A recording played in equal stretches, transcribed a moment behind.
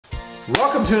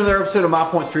Welcome to another episode of My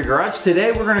Point 3 Garage.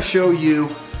 Today we're going to show you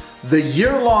the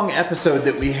year-long episode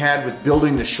that we had with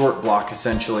building the short block,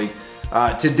 essentially.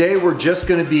 Today we're just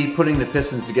going to be putting the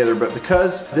pistons together, but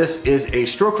because this is a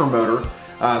stroker motor,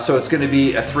 so it's going to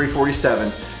be a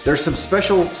 347, there's some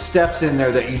special steps in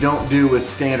there that you don't do with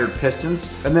standard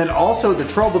pistons. And then also the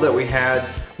trouble that we had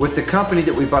with the company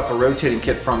that we bought the rotating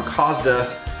kit from caused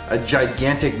us a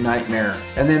gigantic nightmare.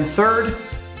 And then third,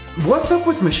 what's up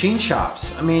with machine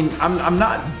shops? I mean, I'm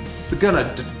not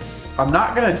gonna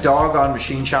dog on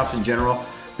machine shops in general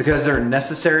because they're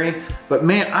necessary, but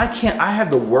man, I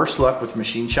have the worst luck with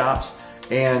machine shops,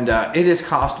 and it has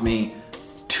cost me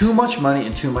too much money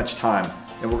and too much time,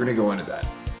 and we're gonna go into that.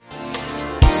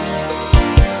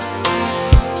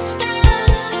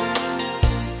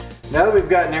 Now that we've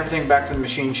gotten everything back from the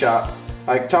machine shop,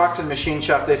 I talked to the machine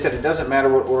shop. They said it doesn't matter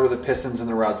what order the pistons and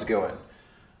the rods go in.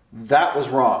 That was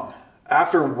wrong.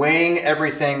 After weighing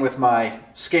everything with my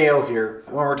scale here,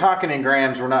 when we're talking in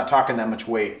grams, we're not talking that much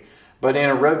weight. But in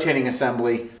a rotating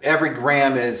assembly, every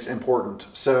gram is important.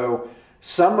 So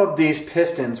some of these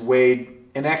pistons weighed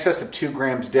in excess of 2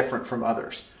 grams different from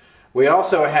others. We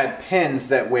also had pins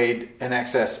that weighed in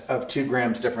excess of 2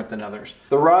 grams different than others.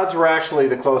 The rods were actually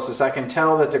the closest. I can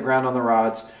tell that the ground on the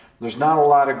rods, there's not a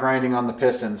lot of grinding on the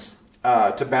pistons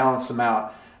to balance them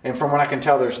out. And from what I can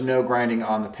tell, there's no grinding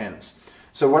on the pins.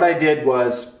 So what I did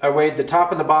was I weighed the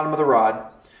top and the bottom of the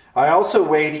rod. I also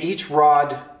weighed each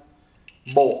rod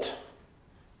bolt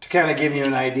to kind of give you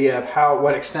an idea of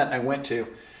what extent I went to,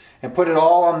 and put it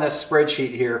all on this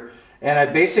spreadsheet here. And I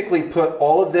basically put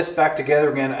all of this back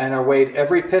together again, and I weighed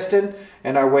every piston,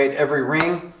 and I weighed every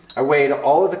ring. I weighed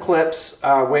all of the clips,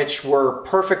 which were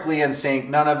perfectly in sync.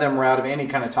 None of them were out of any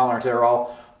kind of tolerance. They were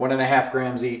all 1.5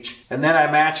 grams each. And then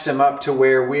I matched them up to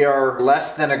where we are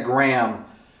less than 1 gram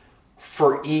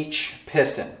for each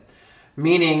piston.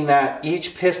 Meaning that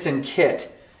each piston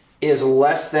kit is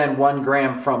less than 1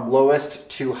 gram from lowest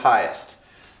to highest.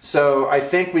 So I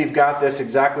think we've got this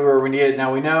exactly where we need it.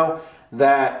 Now we know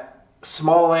that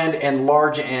small end and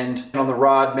large end on the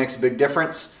rod makes a big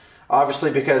difference.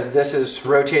 Obviously, because this is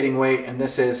rotating weight and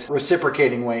this is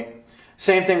reciprocating weight.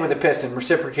 Same thing with the piston,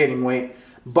 reciprocating weight.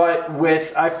 But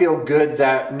I feel good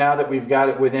that now that we've got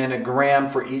it within 1 gram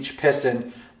for each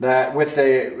piston, that with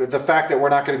the fact that we're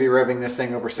not going to be revving this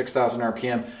thing over 6,000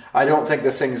 RPM, I don't think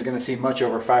this thing is going to see much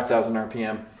over 5,000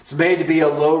 RPM. It's made to be a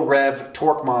low rev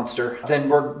torque monster, then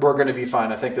we're going to be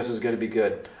fine. I think this is going to be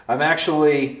good. I'm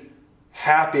actually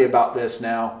happy about this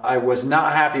now. I was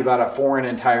not happy about it for an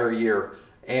entire year.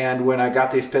 And when I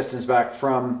got these pistons back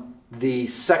from the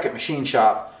second machine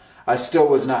shop, I still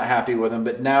was not happy with them.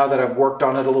 But now that I've worked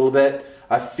on it a little bit,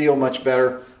 I feel much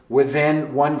better.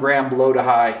 Within 1 gram low to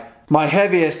high. My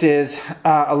heaviest is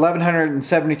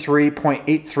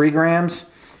 1173.83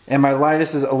 grams, and my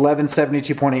lightest is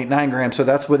 1172.89 grams. So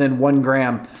that's within 1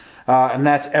 gram. And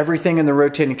that's everything in the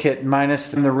rotating kit minus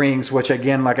the rings, which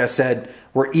again, like I said,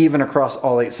 were even across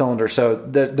all 8 cylinders. So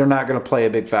they're not going to play a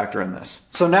big factor in this.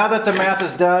 So now that the math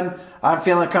is done, I'm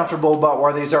feeling comfortable about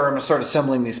where these are. I'm going to start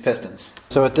assembling these pistons.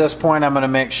 So at this point, I'm going to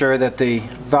make sure that the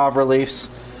valve reliefs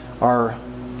are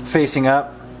facing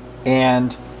up,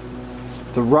 and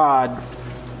the rod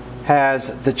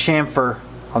has the chamfer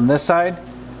on this side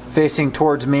facing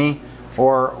towards me,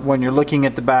 or when you're looking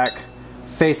at the back,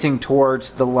 facing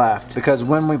towards the left, because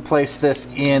when we place this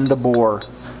in the bore,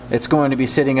 it's going to be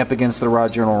sitting up against the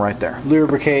rod journal right there.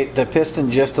 Lubricate the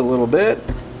piston just a little bit,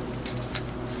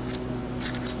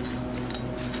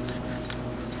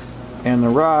 and the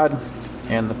rod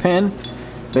and the pin,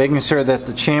 making sure that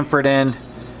the chamfered end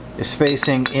is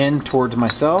facing in towards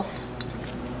myself.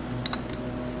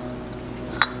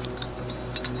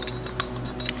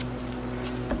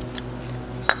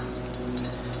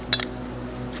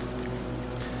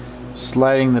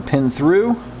 Sliding the pin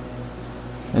through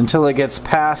until it gets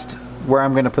past where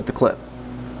I'm going to put the clip.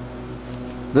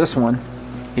 This one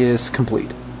is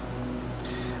complete.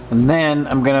 And then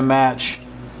I'm going to match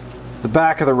the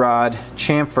back of the rod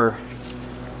chamfer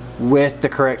with the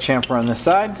correct chamfer on this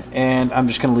side, and I'm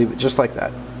just going to leave it just like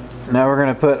that. Now we're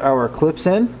going to put our clips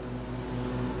in.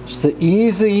 Just the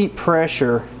easy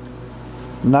pressure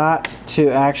not to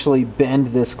actually bend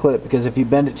this clip, because if you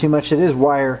bend it too much, it is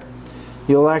wire.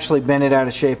 You'll actually bend it out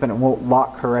of shape and it won't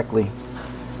lock correctly.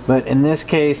 But in this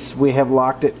case, we have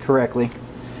locked it correctly.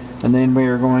 And then we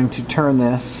are going to turn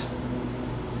this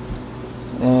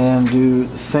and do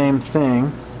the same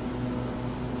thing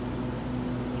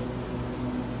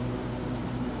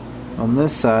on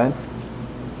this side.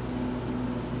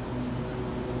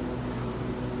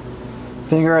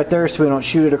 Finger right there so we don't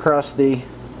shoot it across the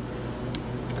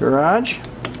garage.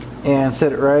 and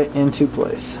set it right into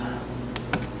place.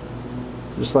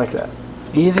 Just like that.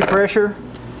 Easy pressure.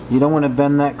 You don't want to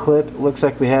bend that clip. It looks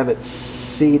like we have it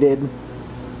seated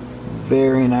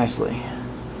very nicely.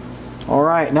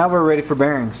 Alright, now we're ready for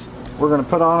bearings. We're going to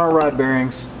put on our rod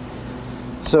bearings.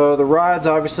 So the rods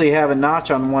obviously have a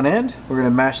notch on one end. We're going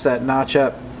to match that notch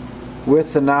up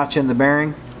with the notch in the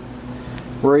bearing.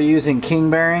 We're using King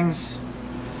bearings,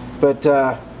 but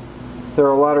there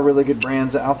are a lot of really good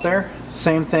brands out there.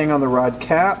 Same thing on the rod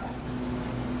cap.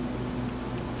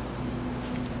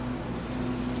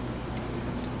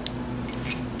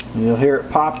 You'll hear it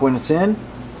pop when it's in,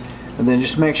 and then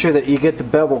just make sure that you get the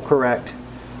bevel correct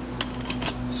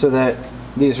so that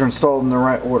these are installed in the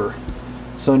right order.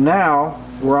 So now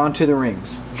we're on to the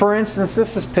rings. For instance,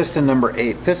 this is piston number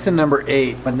 8. Piston number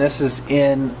 8, when this is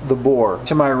in the bore,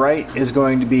 to my right is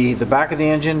going to be the back of the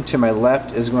engine, to my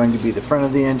left is going to be the front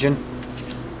of the engine.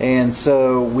 And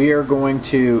so we are going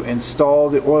to install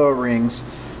the oil rings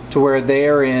to where they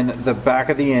are in the back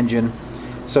of the engine.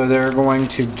 So they're going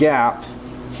to gap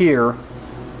here,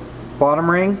 bottom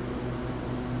ring,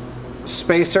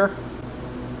 spacer,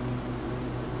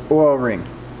 oil ring.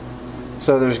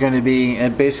 So there's going to be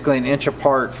basically an inch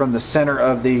apart from the center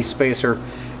of the spacer,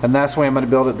 and that's the way I'm going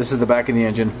to build it. This is the back of the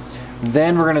engine.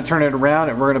 Then we're going to turn it around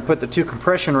and we're going to put the 2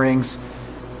 compression rings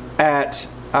at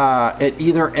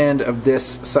either end of this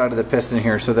side of the piston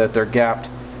here so that they're gapped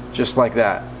just like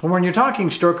that. When you're talking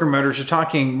stroker motors, you're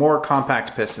talking more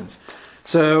compact pistons.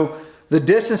 So the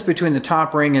distance between the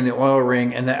top ring and the oil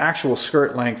ring and the actual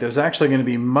skirt length is actually going to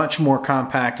be much more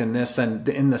compact in this than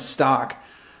in the stock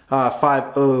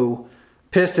 5.0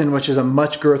 piston, which is a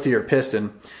much girthier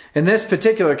piston. In this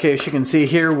particular case, you can see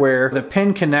here where the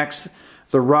pin connects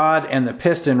the rod and the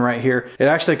piston right here, it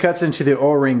actually cuts into the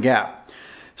oil ring gap.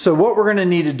 So what we're going to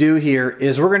need to do here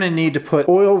is we're going to need to put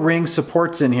oil ring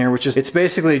supports in here, which is, it's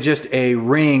basically just a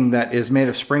ring that is made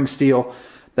of spring steel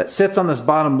that sits on this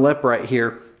bottom lip right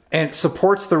here and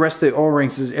supports the rest of the oil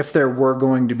rings as if there were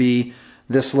going to be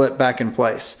this lip back in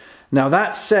place. Now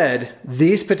that said,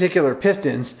 these particular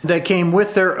pistons, they came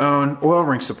with their own oil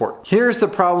ring support. Here's the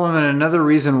problem and another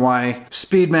reason why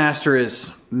Speedmaster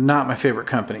is not my favorite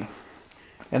company.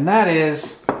 And that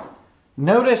is,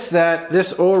 notice that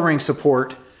this oil ring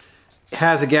support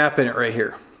has a gap in it right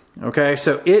here. Okay,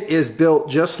 so it is built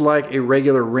just like a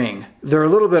regular ring. They're a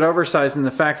little bit oversized in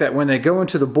the fact that when they go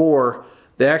into the bore,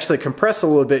 they actually compress a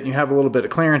little bit and you have a little bit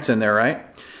of clearance in there, right?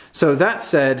 So that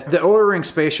said, the oil ring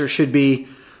spacer should be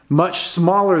much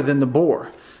smaller than the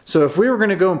bore. So if we were going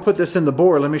to go and put this in the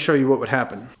bore, let me show you what would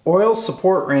happen. Oil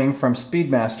support ring from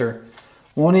Speedmaster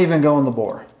won't even go in the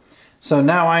bore. So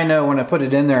now I know when I put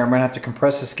it in there, I'm going to have to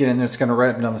compress this, get in there, it's going to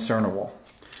right up down the sternum wall.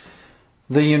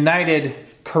 The United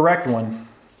correct one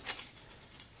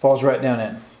falls right down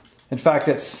in. In fact,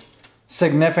 it's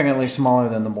significantly smaller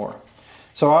than the bore.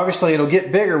 So obviously it'll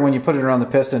get bigger when you put it around the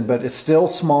piston, but it's still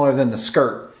smaller than the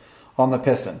skirt on the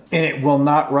piston. And it will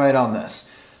not ride on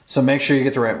this. So make sure you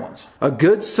get the right ones. A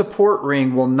good support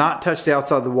ring will not touch the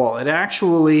outside of the wall. It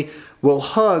actually will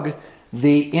hug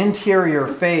the interior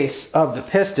face of the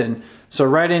piston. So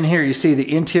right in here you see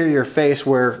the interior face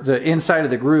where the inside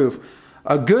of the groove.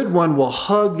 A good one will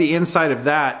hug the inside of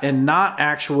that and not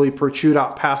actually protrude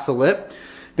out past the lip,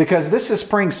 because this is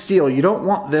spring steel. You don't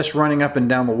want this running up and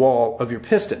down the wall of your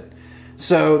piston.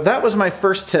 So that was my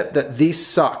first tip, that these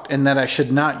sucked and that I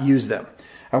should not use them.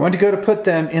 I went to go to put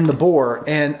them in the bore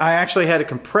and I actually had to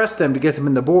compress them to get them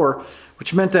in the bore,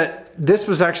 which meant that this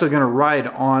was actually going to ride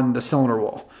on the cylinder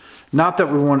wall. Not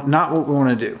what we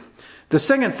want to do. The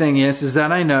second thing is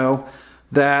that I know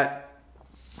that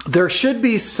there should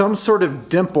be some sort of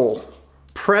dimple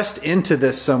pressed into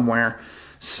this somewhere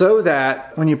so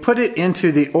that when you put it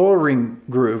into the oil ring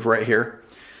groove right here,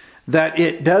 that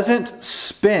it doesn't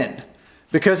spin.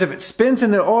 Because if it spins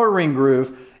in the oil ring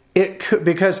groove, it could,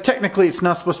 because technically it's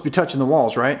not supposed to be touching the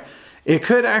walls, right? It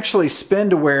could actually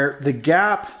spin to where the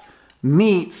gap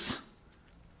meets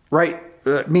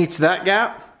that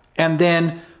gap and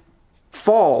then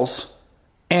falls,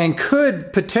 and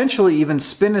could potentially even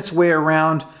spin its way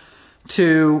around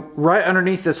to right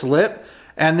underneath this lip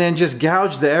and then just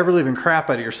gouge the ever-living crap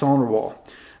out of your cylinder wall.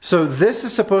 So this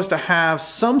is supposed to have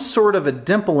some sort of a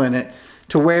dimple in it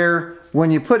to where when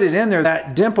you put it in there,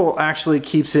 that dimple actually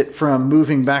keeps it from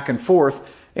moving back and forth,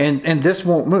 and this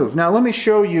won't move. Now let me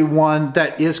show you one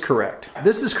that is correct.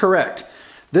 This is correct.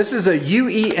 This is a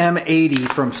UEM80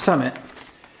 from Summit.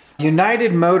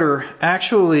 United Motor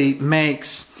actually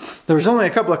makes, there's only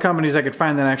a couple of companies I could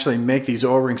find that actually make these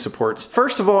oil ring supports.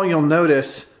 First of all, you'll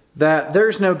notice that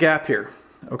there's no gap here,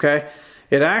 okay?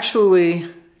 It actually,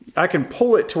 I can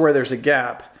pull it to where there's a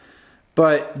gap,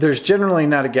 but there's generally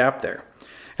not a gap there.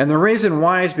 And the reason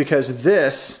why is because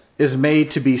this is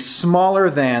made to be smaller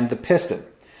than the piston.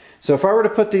 So if I were to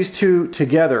put these two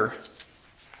together,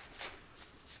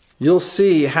 you'll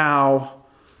see how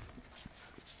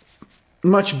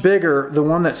much bigger the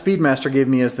one that Speedmaster gave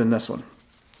me is than this one.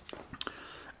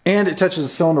 And it touches the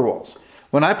cylinder walls.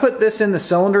 When I put this in the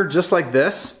cylinder just like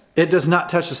this, it does not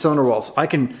touch the cylinder walls. I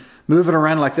can move it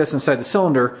around like this inside the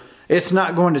cylinder. It's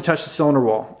not going to touch the cylinder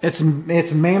wall. It's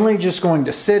mainly just going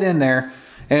to sit in there,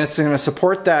 and it's going to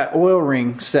support that oil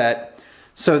ring set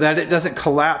so that it doesn't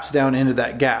collapse down into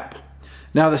that gap.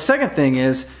 Now the second thing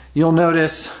is, you'll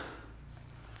notice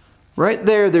right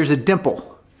there, there's a dimple.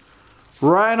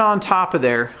 Right on top of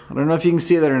there. I don't know if you can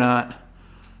see that or not,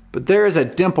 but there is a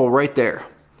dimple right there.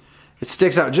 It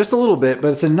sticks out just a little bit,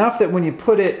 but it's enough that when you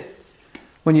put it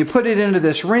into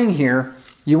this ring here,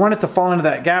 you want it to fall into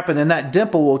that gap, and then that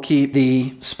dimple will keep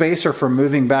the spacer from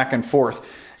moving back and forth.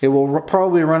 It will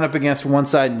probably run up against one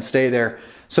side and stay there.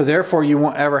 So therefore you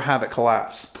won't ever have it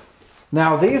collapse.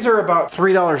 Now these are about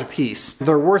 $3 a piece.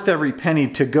 They're worth every penny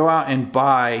to go out and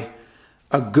buy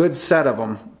a good set of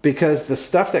them, because the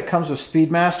stuff that comes with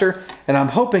Speedmaster, and I'm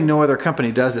hoping no other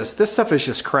company does this stuff is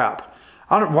just crap.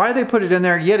 I don't know why they put it in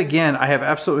there. Yet again, I have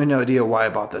absolutely no idea why I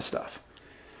bought this stuff.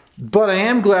 But I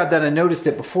am glad that I noticed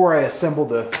it before I assembled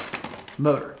the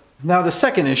motor. Now the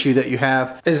second issue that you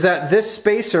have is that this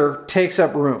spacer takes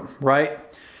up room, right?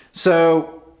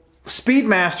 So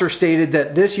Speedmaster stated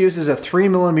that this uses a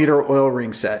 3mm oil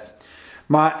ring set.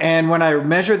 And when I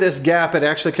measure this gap, it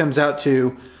actually comes out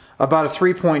to about a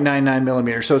 3.99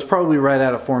 millimeter. So it's probably right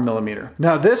at a 4mm.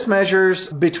 Now this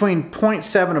measures between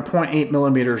 0.7 and 0.8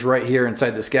 millimeters right here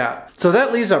inside this gap. So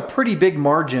that leaves a pretty big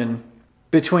margin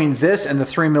between this and the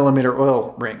 3mm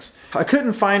oil rings. I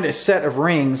couldn't find a set of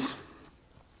rings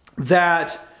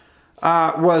that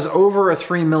was over a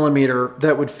 3mm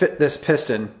that would fit this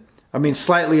piston. I mean,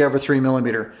 slightly over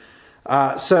 3mm.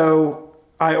 So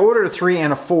I ordered a 3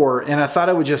 and a 4, and I thought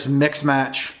I would just mix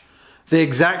match the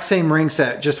exact same ring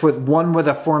set, just with one with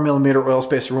a 4mm oil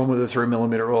spacer, one with a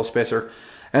 3mm oil spacer.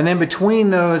 And then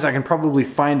between those, I can probably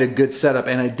find a good setup,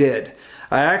 and I did.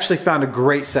 I actually found a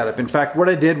great setup. In fact, what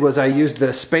I did was I used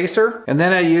the spacer, and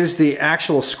then I used the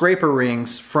actual scraper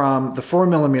rings from the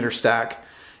 4mm stack,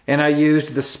 and I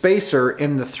used the spacer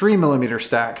in the 3mm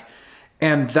stack,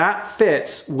 and that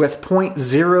fits with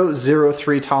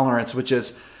 0.003 tolerance, which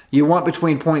is, you want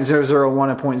between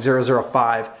 0.001 and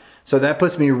 0.005. So that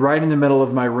puts me right in the middle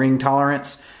of my ring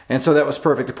tolerance, and so that was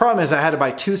perfect. The problem is I had to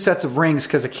buy 2 sets of rings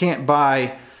because I can't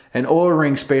buy an oil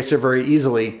ring spacer very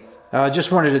easily. I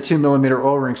just wanted a 2mm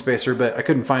oil ring spacer, but I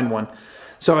couldn't find one.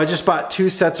 So I just bought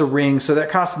 2 sets of rings, so that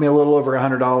cost me a little over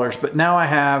 $100. But now I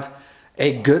have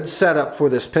a good setup for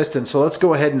this piston, so let's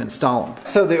go ahead and install them.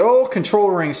 So the oil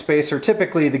control ring spacer,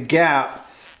 typically the gap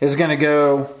is going to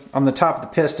go on the top of the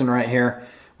piston right here,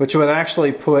 which would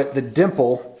actually put the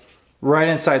dimple right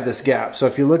inside this gap. So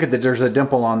if you look at there's a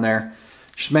dimple on there.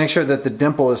 Just make sure that the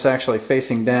dimple is actually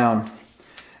facing down.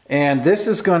 And this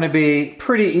is going to be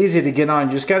pretty easy to get on.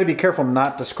 You just got to be careful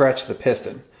not to scratch the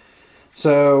piston.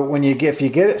 So if you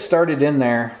get it started in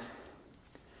there,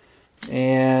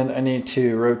 and I need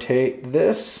to rotate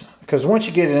this, because once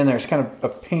you get it in there, it's kind of a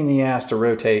pain in the ass to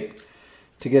rotate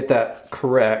to get that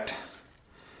correct.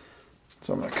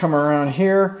 So I'm going to come around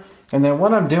here. And then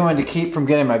what I'm doing to keep from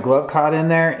getting my glove caught in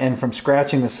there and from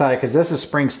scratching the side, because this is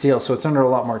spring steel, so it's under a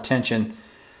lot more tension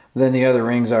than the other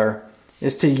rings are,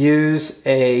 is to use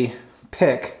a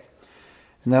pick.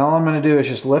 And then all I'm going to do is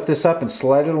just lift this up and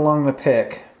slide it along the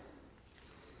pick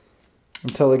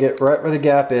until I get right where the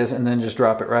gap is, and then just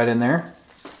drop it right in there.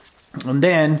 And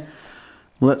then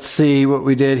let's see what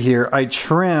we did here. I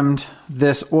trimmed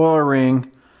this oil ring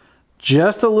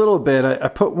just a little bit. I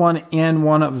put one in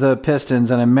one of the pistons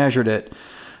and I measured it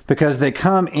because they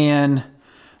come in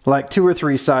like 2 or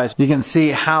 3 sizes. You can see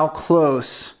how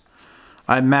close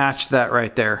I matched that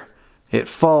right there. It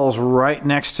falls right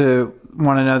next to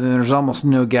one another and there's almost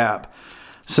no gap.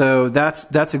 So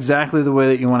that's exactly the way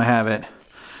that you want to have it.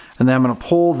 And then I'm going to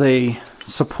pull the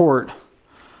support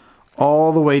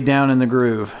all the way down in the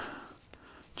groove,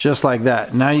 just like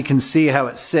that. Now you can see how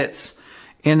it sits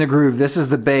in the groove. This is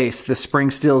the base. The spring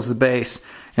steel is the base,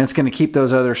 and it's going to keep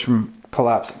those others from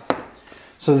collapsing.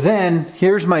 So then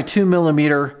here's my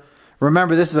 2mm.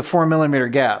 Remember, this is a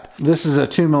 4mm gap. This is a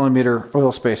 2mm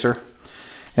oil spacer,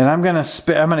 and I'm going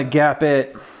to gap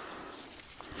it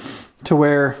to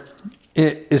where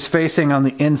it is facing on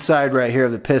the inside right here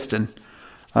of the piston,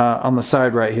 on the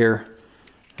side right here.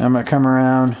 I'm going to come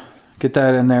around, get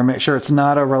that in there, make sure it's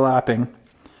not overlapping,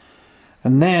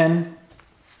 and then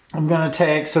I'm going to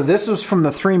take, so this was from the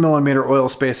 3mm oil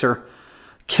spacer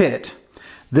kit.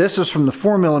 This is from the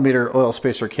 4mm oil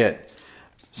spacer kit.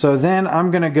 So then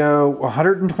I'm going to go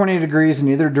 120 degrees in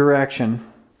either direction.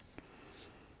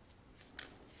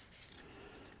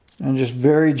 And just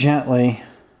very gently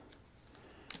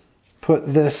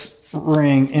put this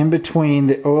ring in between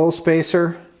the oil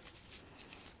spacer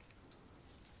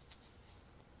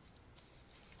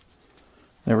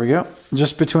there we go,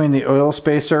 just between the oil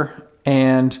spacer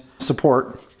and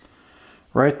support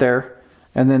right there.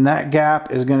 And then that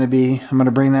gap is going to be, I'm going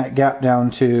to bring that gap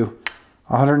down to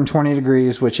 120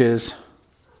 degrees, which is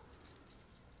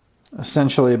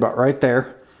essentially about right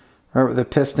there, right where the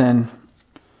piston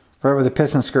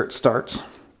skirt starts.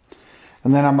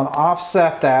 And then I'm going to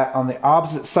offset that on the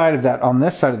opposite side of that, on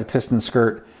this side of the piston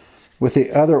skirt, with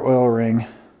the other oil ring.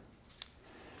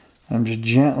 I'm just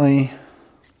gently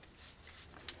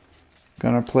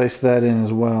going to place that in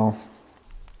as well.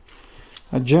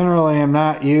 I generally am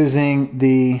not using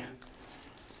the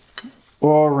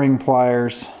oil ring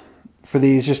pliers for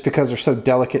these just because they're so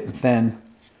delicate and thin.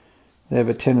 They have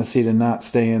a tendency to not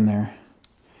stay in there.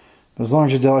 But as long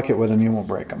as you're delicate with them, you won't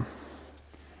break them.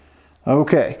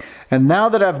 Okay, and now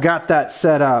that I've got that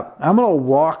set up, I'm going to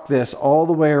walk this all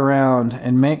the way around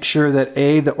and make sure that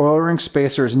the oil ring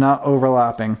spacer is not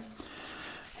overlapping,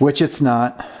 which it's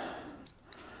not.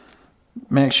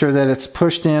 Make sure that it's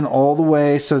pushed in all the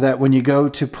way so that when you go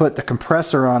to put the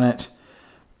compressor on it,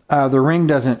 the ring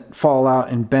doesn't fall out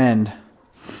and bend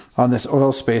on this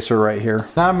oil spacer right here.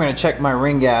 Now I'm going to check my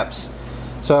ring gaps.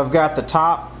 So I've got the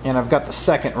top and I've got the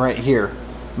second right here.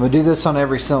 I'm going to do this on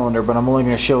every cylinder, but I'm only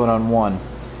going to show it on one.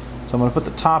 So I'm going to put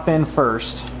the top in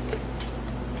first.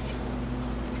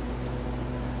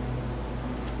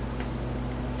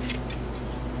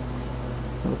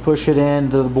 I'm going to push it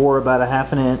into the bore about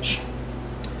 1/2 inch.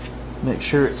 Make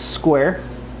sure it's square.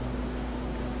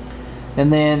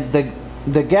 And then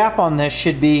the gap on this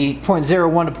should be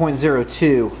 0.01 to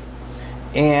 0.02.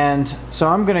 And so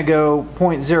I'm going to go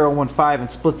 0.015 and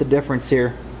split the difference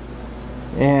here.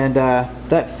 And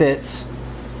that fits.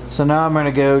 So now I'm going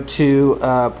to go to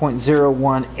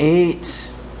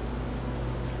 0.018.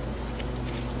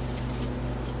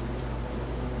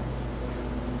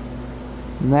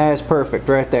 And that is perfect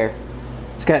right there.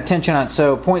 It's got tension on it.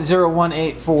 So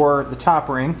 0.018 for the top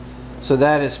ring. So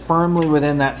that is firmly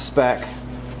within that spec.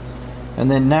 And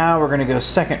then now we're going to go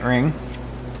second ring.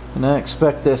 And I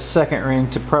expect this second ring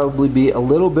to probably be a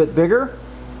little bit bigger.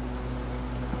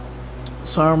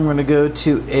 So I'm going to go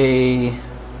to a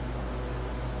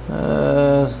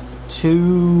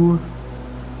 2.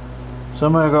 So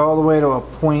I'm going to go all the way to a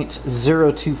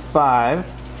 0.025.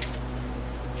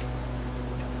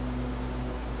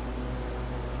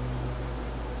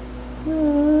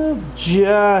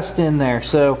 Just in there.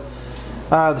 So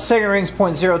the second ring is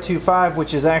 0.025,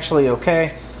 which is actually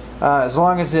okay. As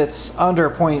long as it's under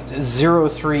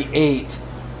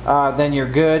 0.038, then you're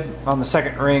good on the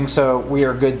second ring, so we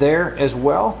are good there as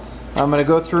well. I'm going to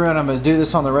go through and I'm going to do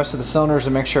this on the rest of the cylinders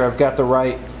to make sure I've got the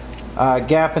right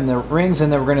gap in the rings,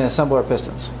 and then we're going to assemble our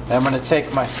pistons. I'm going to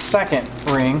take my second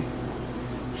ring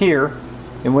here,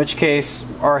 in which case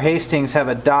our Hastings have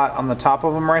a dot on the top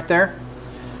of them right there.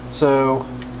 So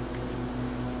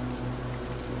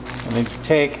let me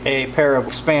take a pair of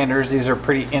expanders. These are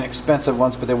pretty inexpensive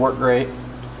ones, but they work great.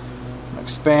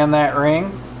 Expand that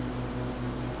ring.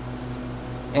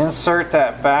 Insert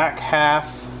that back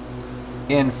half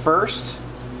in first.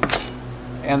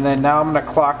 And then now I'm going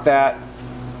to clock that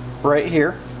right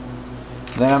here.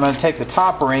 Then I'm going to take the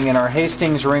top ring, and our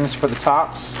Hastings rings for the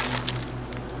tops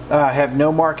have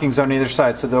no markings on either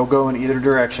side, so they'll go in either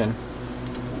direction.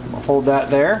 We'll hold that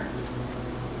there.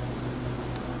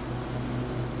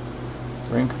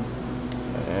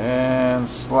 And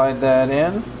slide that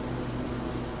in.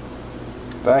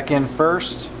 Back in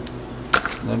first,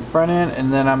 and then front in,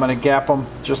 and then I'm going to gap them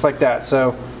just like that.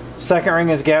 So second ring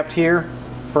is gapped here,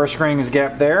 first ring is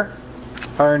gapped there.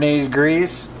 180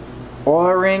 degrees,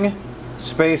 oil ring,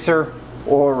 spacer,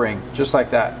 oil ring, just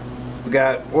like that. We've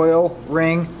got oil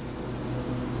ring,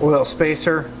 oil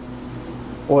spacer,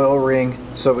 oil ring,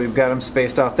 so we've got them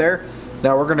spaced out there.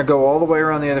 Now we're going to go all the way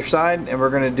around the other side, and we're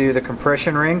going to do the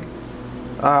compression ring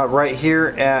right here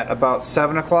at about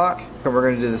 7 o'clock, and we're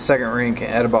going to do the second ring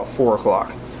at about 4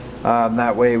 o'clock.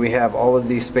 That way we have all of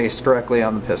these spaced correctly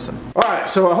on the piston. Alright,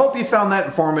 so I hope you found that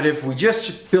informative. We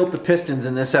just built the pistons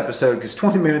in this episode because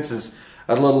 20 minutes is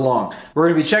a little long. We're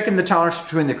going to be checking the tolerance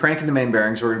between the crank and the main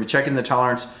bearings. We're going to be checking the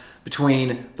tolerance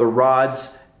between the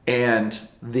rods and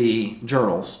the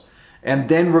journals. And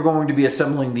then we're going to be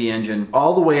assembling the engine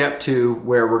all the way up to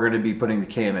where we're going to be putting the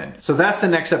cam in. So that's the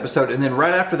next episode. And then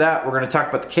right after that, we're going to talk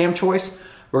about the cam choice.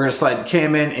 We're going to slide the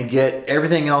cam in and get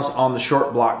everything else on the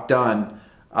short block done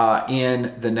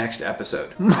in the next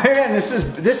episode. Man, this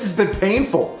has been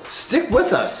painful. Stick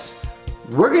with us.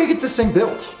 We're going to get this thing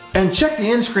built. And check the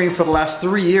end screen for the last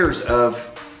 3 years of,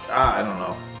 I don't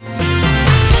know,